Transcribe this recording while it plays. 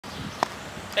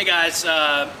Hey guys,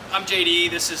 I'm JD.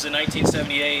 This is a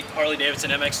 1978 Harley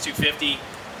Davidson MX250.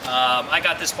 I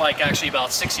got this bike actually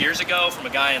about 6 years ago from a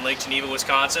guy in Lake Geneva,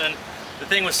 Wisconsin. The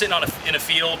thing was sitting in a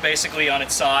field basically on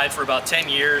its side for about 10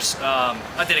 years.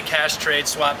 I did a cash trade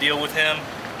swap deal with him,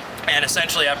 and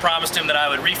essentially I promised him that I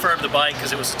would refurb the bike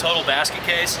because it was a total basket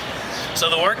case. So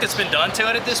the work that's been done to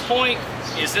it at this point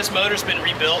is this motor's been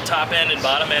rebuilt top end and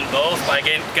bottom end both by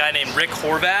a guy named Rick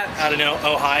Horvat out of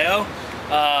Ohio.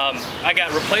 I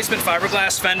got replacement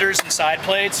fiberglass fenders and side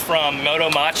plates from Moto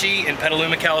Machi in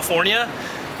Petaluma, California.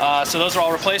 So those are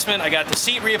all replacement. I got the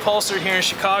seat reupholstered here in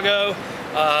Chicago.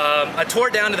 I tore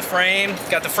it down to the frame,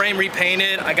 got the frame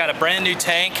repainted. I got a brand new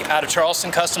tank out of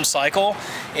Charleston Custom Cycle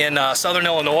in Southern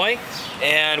Illinois.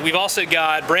 And we've also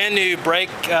got brand new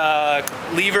brake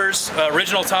levers,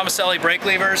 original Tomaselli brake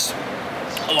levers,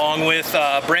 along with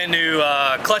brand new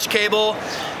clutch cable,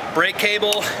 brake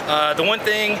cable. The one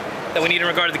thing that we need in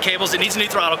regard to the cables, it needs a new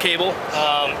throttle cable.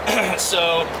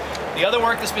 So the other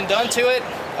work that's been done to it,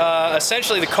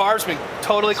 essentially the carb's been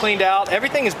totally cleaned out.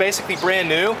 Everything is basically brand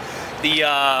new. The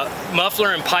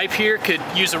muffler and pipe here could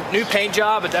use a new paint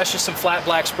job, but that's just some flat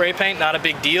black spray paint, not a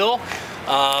big deal.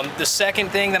 The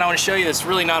second thing that I want to show you that's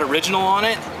really not original on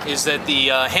it is that the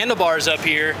handlebars up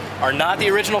here are not the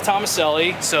original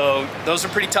Tomaselli, so those are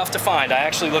pretty tough to find. I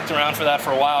actually looked around for that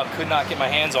for a while, could not get my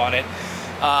hands on it.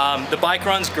 The bike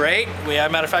runs great. As a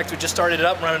matter of fact, we just started it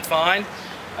up, running fine.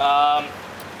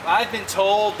 I've been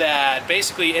told that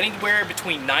basically anywhere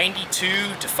between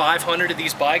 92 to 500 of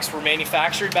these bikes were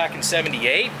manufactured back in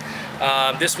 '78.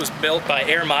 This was built by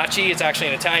Air Machi. It's actually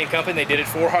an Italian company. They did it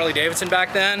for Harley Davidson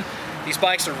back then. These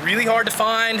bikes are really hard to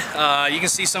find. You can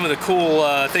see some of the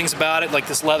cool things about it, like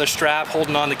this leather strap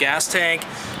holding on the gas tank.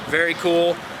 Very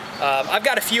cool. I've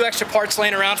got a few extra parts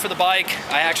laying around for the bike.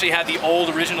 I actually have the old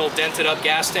original dented up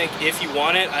gas tank if you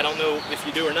want it. I don't know if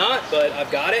you do or not, but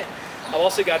I've got it. I've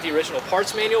also got the original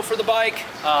parts manual for the bike,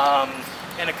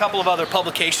 and a couple of other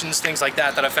publications, things like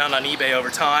that I found on eBay over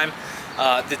time.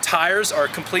 The tires are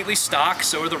completely stock,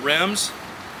 so are the rims,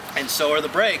 and so are the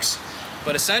brakes.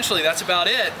 But essentially, that's about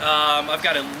it. I've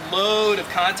got a load of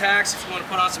contacts if you want to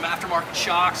put on some aftermarket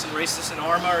shocks and race this in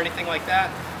Arma or anything like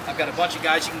that. I've got a bunch of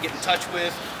guys you can get in touch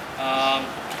with.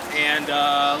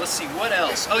 Let's see, what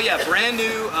else? Oh yeah, brand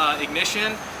new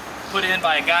ignition put in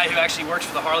by a guy who actually works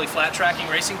for the Harley flat tracking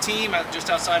racing team just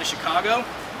outside of Chicago.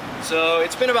 So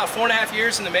it's been about 4.5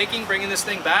 years in the making, bringing this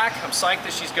thing back. I'm psyched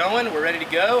that she's going. We're ready to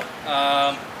go.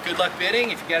 Good luck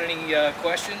bidding. If you got any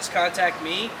questions, contact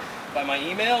me by my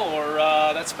email, or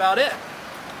that's about it.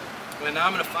 And now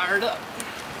I'm going to fire it up.